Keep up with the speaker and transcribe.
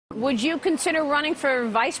Would you consider running for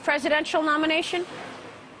vice presidential nomination?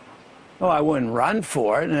 Oh, I wouldn't run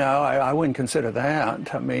for it. No, I wouldn't consider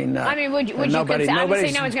that. I mean, would you consider,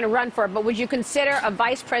 obviously no one's going to run for it, but would you consider a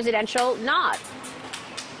vice presidential nod?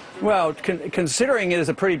 Well, considering it is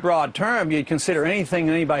a pretty broad term, you'd consider anything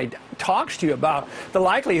anybody talks to you about. The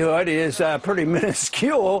likelihood is pretty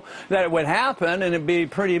minuscule that it would happen, and it'd be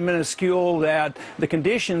pretty minuscule that the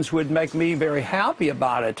conditions would make me very happy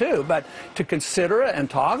about it, too. But to consider it and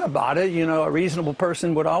talk about it, you know, a reasonable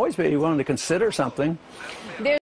person would always be willing to consider something.